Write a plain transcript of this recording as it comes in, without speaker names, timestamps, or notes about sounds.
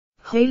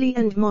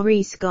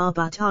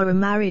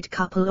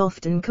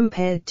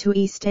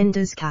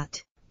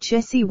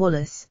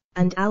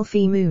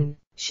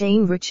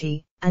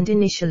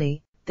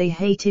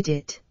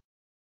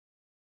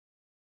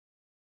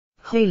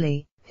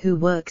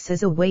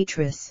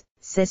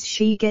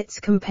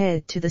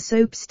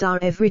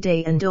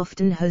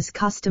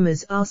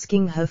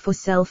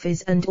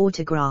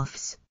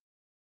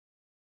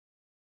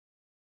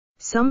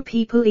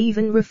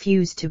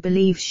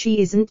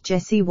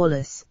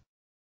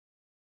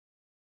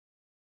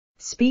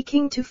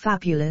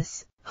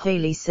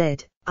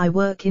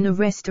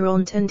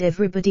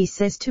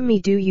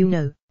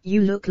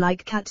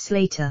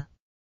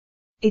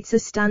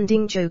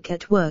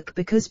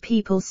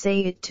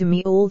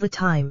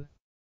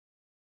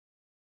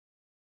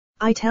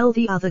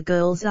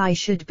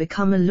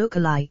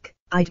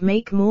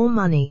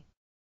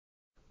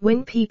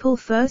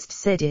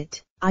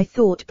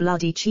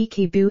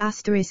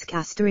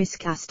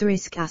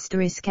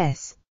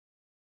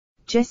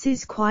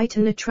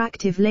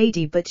attractive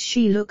lady, but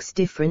she looks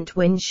different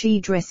when she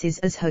dresses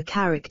as her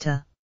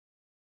character.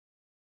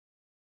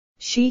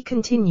 She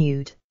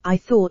continued, I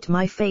thought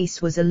my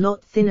face was a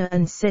lot thinner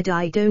and said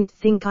I don't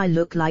think I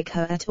look like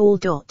her at all.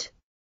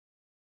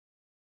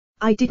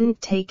 I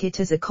didn't take it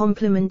as a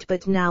compliment,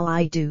 but now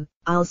I do.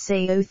 I'll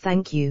say oh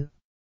thank you.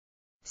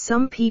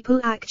 Some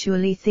people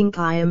actually think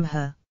I am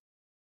her.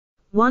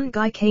 One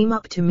guy came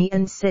up to me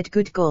and said,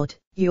 good God,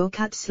 you're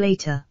Cat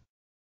Slater.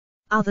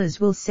 Others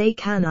will say,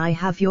 can I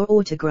have your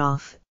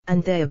autograph,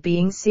 and they're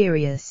being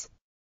serious.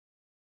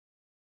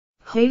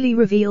 Hayley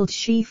revealed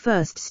she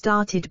first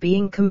started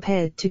being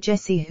compared to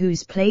Jessie,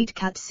 who's played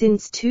Cat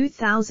since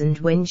 2000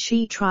 when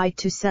she tried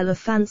to sell a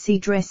fancy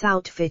dress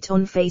outfit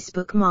on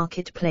Facebook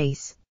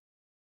Marketplace.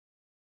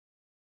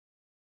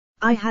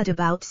 I had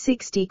about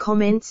 60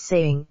 comments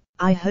saying,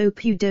 I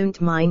hope you don't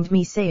mind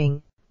me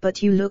saying,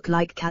 but you look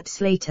like Cat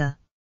Slater.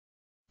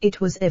 It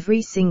was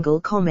every single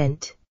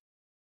comment.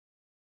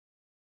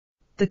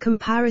 The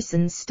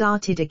comparisons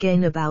started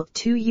again about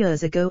 2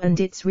 years ago, and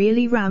it's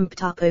really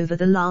ramped up over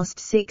the last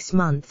 6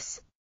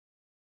 months.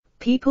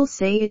 People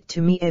say it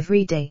to me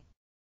every day.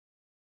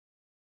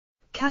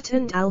 Cat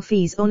and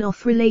Alfie's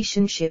on-off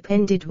relationship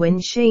ended when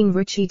Shane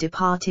Ritchie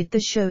departed the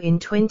show in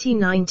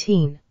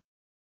 2019.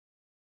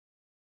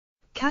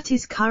 Cat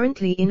is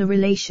currently in a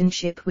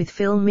relationship with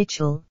Phil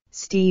Mitchell,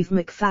 Steve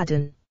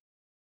McFadden,